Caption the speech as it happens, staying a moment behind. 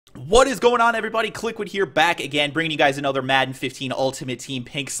What is going on, everybody? Kliquid here, back again, bringing you guys another Madden 15 Ultimate Team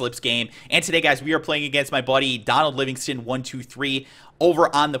Pink Slips game. And today, guys, we are playing against my buddy Donald Livingston123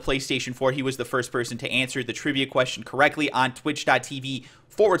 over on the PlayStation 4. He was the first person to answer the trivia question correctly on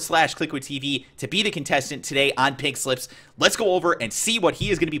twitch.tv/KliquidTV to be the contestant today on Pink Slips. Let's go over and see what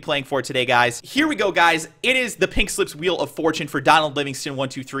he is going to be playing for today, guys. Here we go, guys. It is the Pink Slips Wheel of Fortune for Donald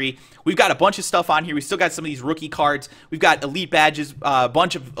Livingston123. We've got a bunch of stuff on here. We still got some of these rookie cards. We've got elite badges, a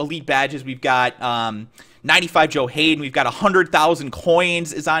bunch of elite badges. We've got 95 Joe Hayden. We've got 100,000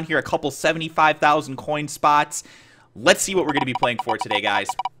 coins is on here, a couple 75,000 coin spots. Let's see what we're going to be playing for today, guys.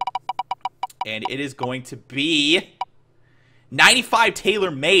 And it is going to be 95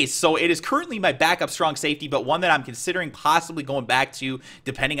 Taylor Mays. So it is currently my backup strong safety, but one that I'm considering possibly going back to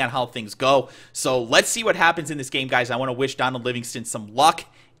depending on how things go. So let's see what happens in this game, guys. I want to wish Donald Livingston some luck.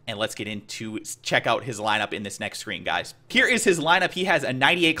 And let's get into check out his lineup in this next screen, guys. Here is his lineup. He has a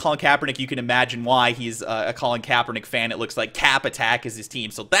 98 Colin Kaepernick. You can imagine why he's a Colin Kaepernick fan. It looks like Cap Attack is his team.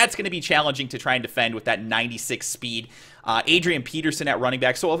 So that's going to be challenging to try and defend with that 96 speed. Adrian Peterson at running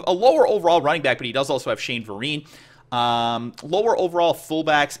back. So a lower overall running back, but he does also have Shane Vereen. Lower overall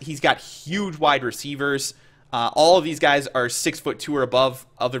fullbacks. He's got huge wide receivers. All of these guys are 6'2" or above,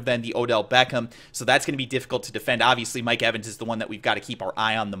 other than the Odell Beckham. So that's going to be difficult to defend. Obviously, Mike Evans is the one that we've got to keep our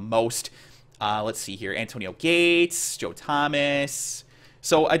eye on the most. Let's see here. Antonio Gates, Joe Thomas.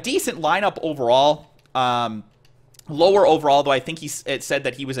 So a decent lineup overall. Lower overall, though, I think it said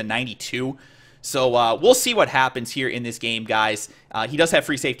that he was a 92. So we'll see what happens here in this game, guys. He does have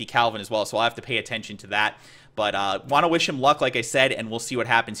free safety Calvin as well, so I'll have to pay attention to that. But want to wish him luck, like I said, and we'll see what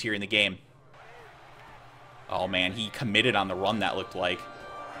happens here in the game. Oh, man, he committed on the run, that looked like.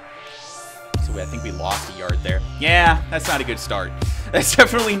 So I think we lost a yard there. Yeah, that's not a good start. That's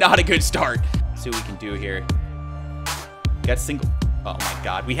definitely not a good start. Let's see what we can do here. Got single... Oh, my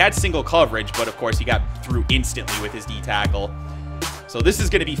God. We had single coverage, but, of course, he got through instantly with his D-tackle. So this is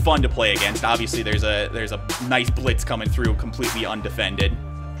going to be fun to play against. Obviously, there's a nice blitz coming through, completely undefended.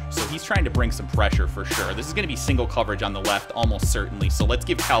 So he's trying to bring some pressure for sure. This is going to be single coverage on the left, almost certainly. So let's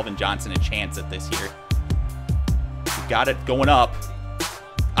give Calvin Johnson a chance at this here. Got it going up.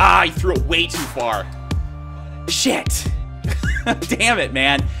 Ah, he threw it way too far. Shit. Damn it,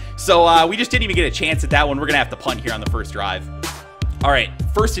 man. So we just didn't even get a chance at that one. We're going to have to punt here on the first drive. All right,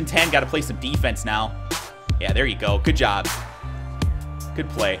 1st and 10. Got to play some defense now. Yeah, there you go. Good job. Good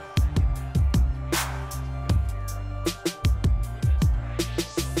play.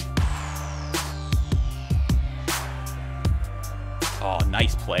 Oh,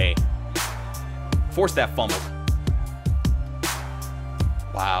 nice play. Force that fumble.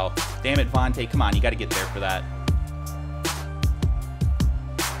 Wow. Damn it, Vontae. Come on, you got to get there for that.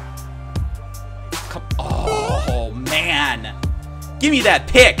 Come. Oh, man. Give me that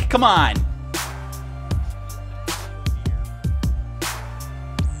pick. Come on.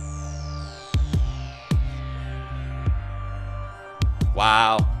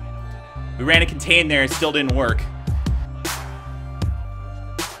 Wow. We ran a contain there. It still didn't work.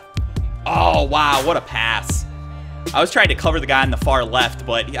 Oh, wow. What a pass. I was trying to cover the guy on the far left,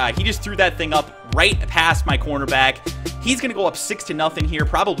 but he just threw that thing up right past my cornerback. He's going to go up 6-0 here,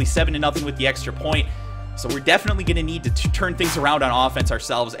 probably 7-0 with the extra point. So we're definitely going to need to turn things around on offense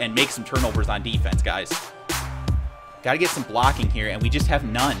ourselves and make some turnovers on defense, guys. Got to get some blocking here, and we just have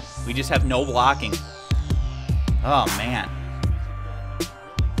none. We just have no blocking. Oh, man.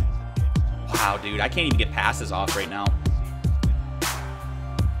 Wow, dude. I can't even get passes off right now.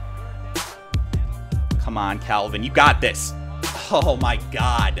 Come on, Calvin. You got this. Oh, my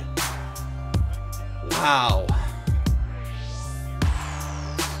God. Wow.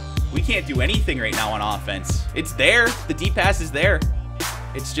 We can't do anything right now on offense. It's there. The deep pass is there.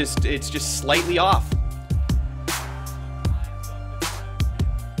 It's just slightly off.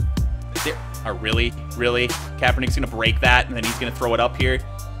 There. Oh, really? Really? Kaepernick's going to break that, and then he's going to throw it up here?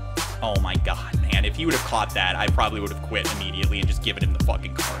 Oh, my God, man. If he would have caught that, I probably would have quit immediately and just given him the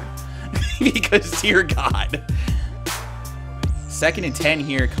fucking card. Because, dear God. 2nd and 10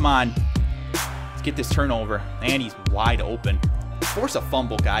 here. Come on. Let's get this turnover. And he's wide open. Force a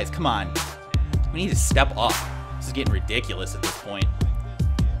fumble, guys. Come on. We need to step up. This is getting ridiculous at this point.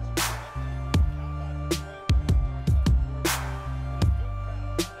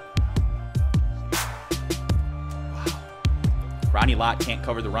 Wow. Ronnie Lott can't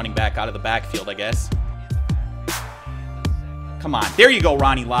cover the running back out of the backfield, I guess. Come on. There you go,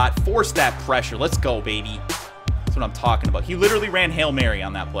 Ronnie Lott. Force that pressure. Let's go, baby. That's what I'm talking about. He literally ran Hail Mary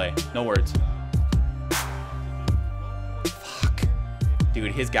on that play. No words. Fuck.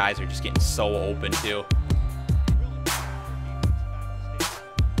 Dude, his guys are just getting so open, too.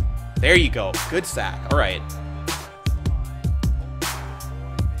 There you go. Good sack. All right.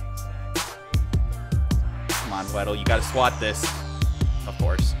 Come on, Weddle. You got to swat this. Of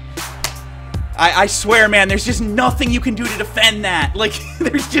course. I swear, man, there's just nothing you can do to defend that. Like,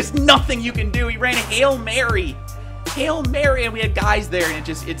 there's just nothing you can do. He ran a Hail Mary. Hail Mary, and we had guys there, and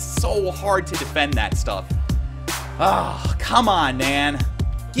it's so hard to defend that stuff. Oh, come on, man.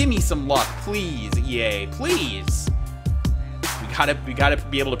 Give me some luck, please, EA. Please. We gotta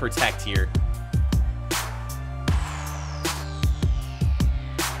be able to protect here.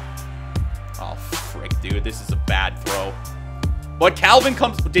 Oh, frick, dude. This is a bad throw. But Calvin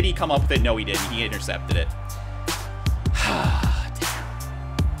comes... Did he come up with it? No, he didn't. He intercepted it. Damn.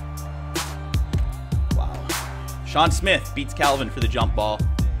 Wow. Sean Smith beats Calvin for the jump ball.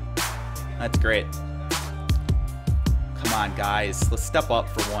 That's great. Come on, guys. Let's step up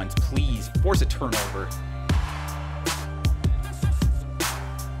for once. Please. Force a turnover.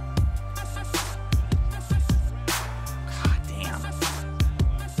 God damn.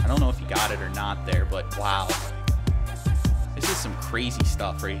 I don't know if he got it or not there, but wow. This is some crazy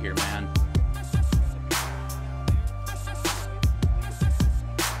stuff right here, man.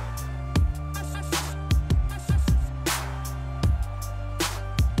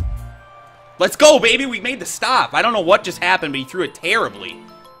 Let's go, baby. We made the stop. I don't know what just happened, but he threw it terribly.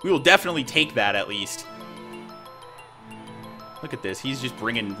 We will definitely take that at least. Look at this. He's just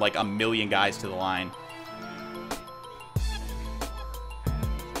bringing like a million guys to the line.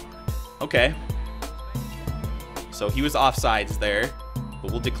 Okay. So he was offsides there,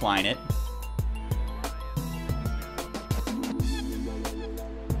 but we'll decline it.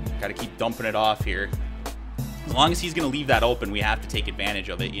 Got to keep dumping it off here. As long as he's going to leave that open, we have to take advantage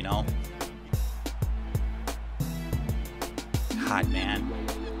of it, you know? God, man.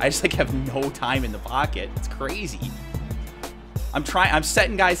 I just, like, have no time in the pocket. It's crazy. I'm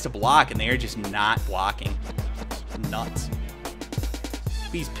setting guys to block, and they are just not blocking. Nuts.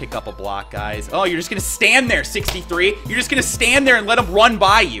 Please pick up a block, guys. Oh, you're just going to stand there, 63. You're just going to stand there and let them run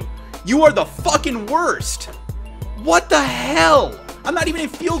by you. You are the fucking worst. What the hell? I'm not even in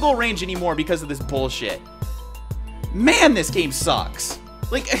field goal range anymore because of this bullshit. Man, this game sucks.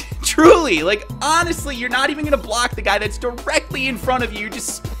 Like, truly, like, honestly, you're not even going to block the guy that's directly in front of you.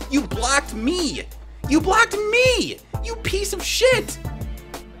 You blocked me. You blocked me. You piece of shit.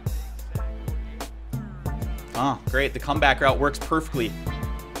 Oh, great. The comeback route works perfectly.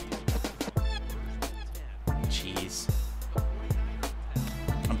 Jeez.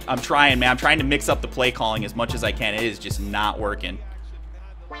 I'm trying, man. I'm trying to mix up the play calling as much as I can. It is just not working.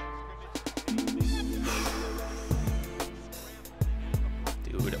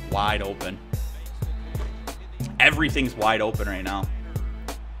 Dude, wide open. Everything's wide open right now.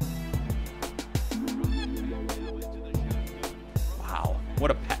 Wow.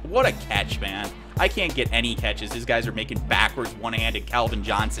 What a catch, man. I can't get any catches. These guys are making backwards, one-handed Calvin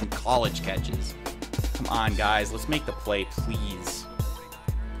Johnson college catches. Come on, guys. Let's make the play, please.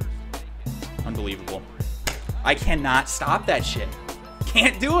 Unbelievable. I cannot stop that shit.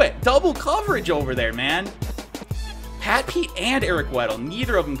 Can't do it. Double coverage over there, man. Pat Pete and Eric Weddle.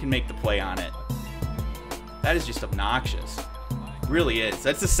 Neither of them can make the play on it. That is just obnoxious. It really is.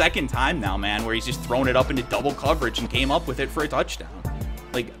 That's the second time now, man, where he's just thrown it up into double coverage and came up with it for a touchdown.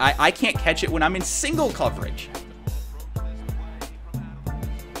 Like, I can't catch it when I'm in single coverage.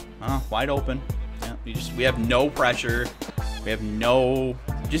 Oh, wide open. Yeah, we have no pressure. We have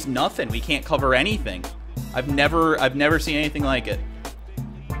just nothing. We can't cover anything. I've never seen anything like it.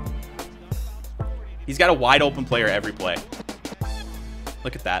 He's got a wide open player every play.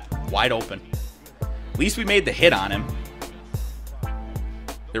 Look at that. Wide open. At least we made the hit on him.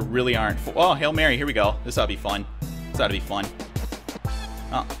 There really aren't. Oh, Hail Mary. Here we go. This ought to be fun. This ought to be fun.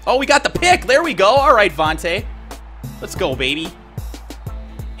 Oh, we got the pick. There we go. All right, Vontae. Let's go, baby.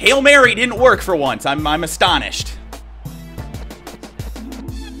 Hail Mary didn't work for once. I'm astonished.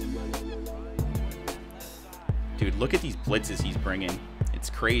 Dude, look at these blitzes he's bringing. It's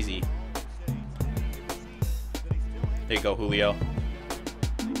crazy. There you go, Julio.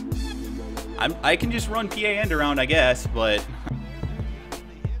 I can just run PA end around, I guess, but...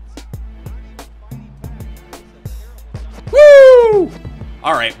 Woo!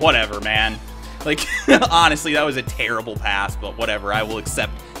 All right, whatever, man. Like, honestly, that was a terrible pass, but whatever. I will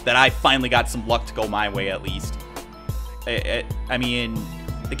accept that I finally got some luck to go my way, at least. I mean,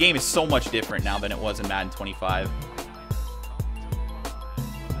 the game is so much different now than it was in Madden 25.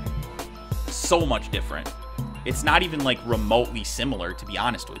 So much different. It's not even, like, remotely similar, to be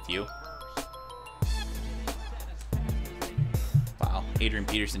honest with you. Wow, Adrian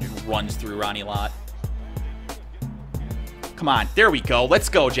Peterson just runs through Ronnie Lott. Come on. There we go. Let's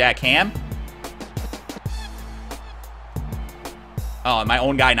go, Jack Ham. Oh, and my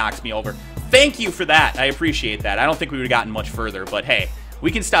own guy knocks me over. Thank you for that. I appreciate that. I don't think we would have gotten much further, but hey,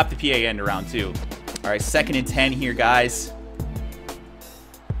 we can stop the PA end around two. All right, 2nd and 10 here, guys.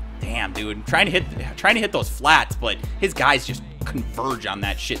 Damn, dude. I'm trying to hit those flats, but his guys just converge on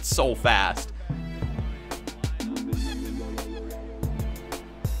that shit so fast. I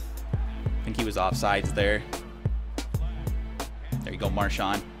think he was offsides there. There you go,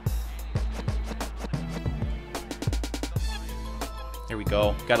 Marshawn. There we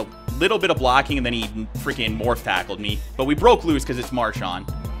go. Got a little bit of blocking, and then he freaking morph tackled me. But we broke loose because it's Marshawn.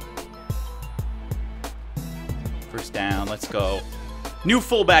 First down. Let's go. New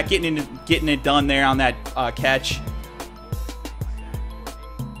fullback getting it done there on that catch.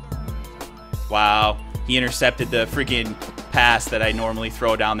 Wow. He intercepted the freaking pass that I normally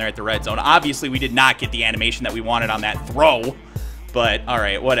throw down there at the red zone. Obviously, we did not get the animation that we wanted on that throw. But, all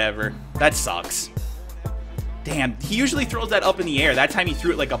right, whatever. That sucks. Damn, he usually throws that up in the air. That time he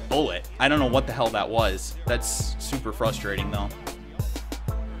threw it like a bullet. I don't know what the hell that was. That's super frustrating, though.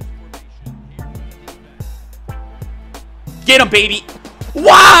 Get him, baby.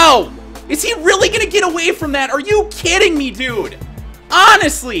 Wow! Is he really going to get away from that? Are you kidding me, dude?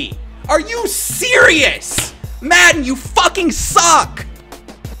 Honestly, are you serious? Madden, you fucking suck.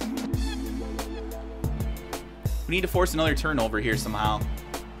 We need to force another turnover here somehow.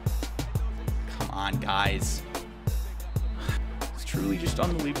 Come on, guys. It's truly just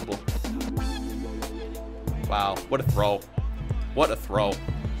unbelievable. Wow, what a throw. What a throw.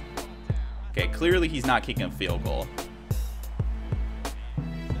 Okay, clearly he's not kicking a field goal.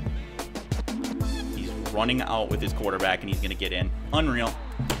 He's running out with his quarterback, and he's going to get in. Unreal.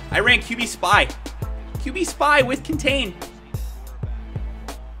 I ran QB Spy. QB Spy with Contain.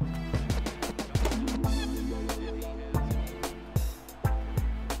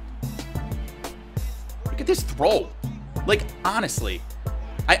 Look at this throw. Like, honestly,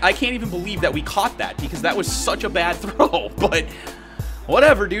 I can't even believe that we caught that, because that was such a bad throw. But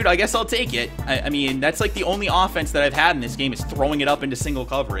whatever, dude. I guess I'll take it. I mean, that's like the only offense that I've had in this game is throwing it up into single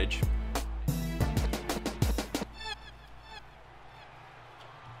coverage.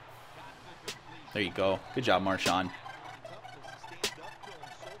 There you go. Good job, Marshawn.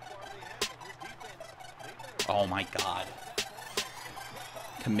 Oh, my God.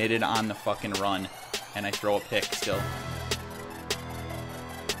 Committed on the fucking run. And I throw a pick still.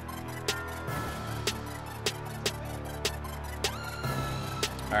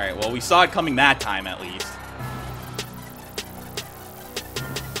 Alright, well, we saw it coming that time, at least.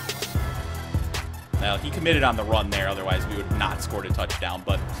 Well, he committed on the run there. Otherwise, we would have not scored a touchdown.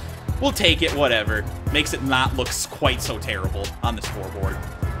 But we'll take it, whatever. Makes it not look quite so terrible on the scoreboard.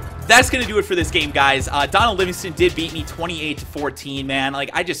 That's going to do it for this game, guys. Donald Livingston did beat me 28-14, man. Like,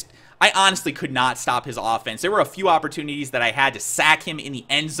 I honestly could not stop his offense. There were a few opportunities that I had to sack him in the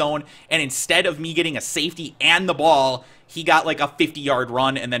end zone, and instead of me getting a safety and the ball, he got like a 50-yard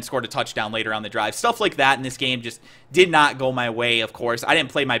run and then scored a touchdown later on the drive. Stuff like that in this game just did not go my way, of course. I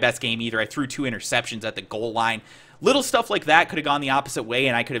didn't play my best game either. I threw 2 interceptions at the goal line. Little stuff like that could have gone the opposite way,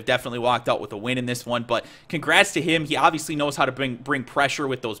 and I could have definitely walked out with a win in this one. But congrats to him. He obviously knows how to bring pressure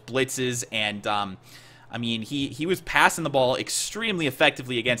with those blitzes, and I mean, he was passing the ball extremely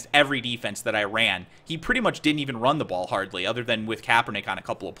effectively against every defense that I ran. He pretty much didn't even run the ball hardly, other than with Kaepernick on a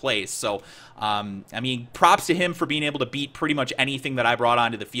couple of plays. So, I mean, props to him for being able to beat pretty much anything that I brought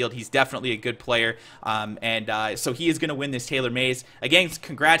onto the field. He's definitely a good player, so he is going to win this Taylor Mays. Again,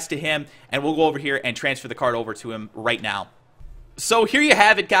 congrats to him, and we'll go over here and transfer the card over to him right now. So here you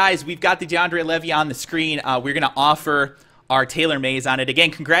have it, guys. We've got the DeAndre Levy on the screen. We're going to offer our Taylor Mays on it.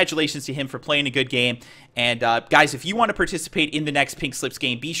 Again, congratulations to him for playing a good game. And guys, if you want to participate in the next Pink Slips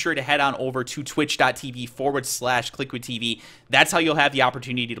game, be sure to head on over to twitch.tv/KliquidTV. That's how you'll have the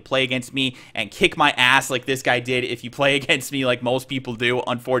opportunity to play against me and kick my ass like this guy did if you play against me like most people do,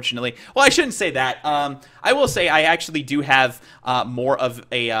 unfortunately. Well, I shouldn't say that. I will say I actually do have more of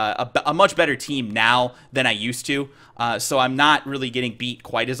a much better team now than I used to. So I'm not really getting beat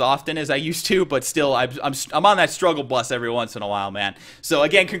quite as often as I used to, but still, I'm on that struggle bus every once in a while, man. So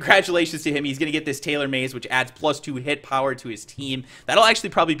again, congratulations to him. He's going to get this Taylor Mays, which adds +2 hit power to his team. That'll actually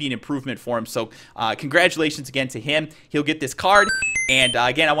probably be an improvement for him. So congratulations again to him. He'll get this card. And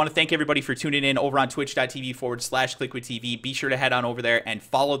again, I want to thank everybody for tuning in over on twitch.tv/KliquidTV. Be sure to head on over there and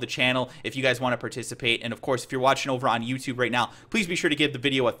follow the channel if you guys want to participate. And of course, if you're watching over on YouTube right now, please be sure to give the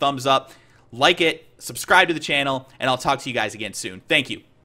video a thumbs up. Like it, subscribe to the channel, and I'll talk to you guys again soon. Thank you.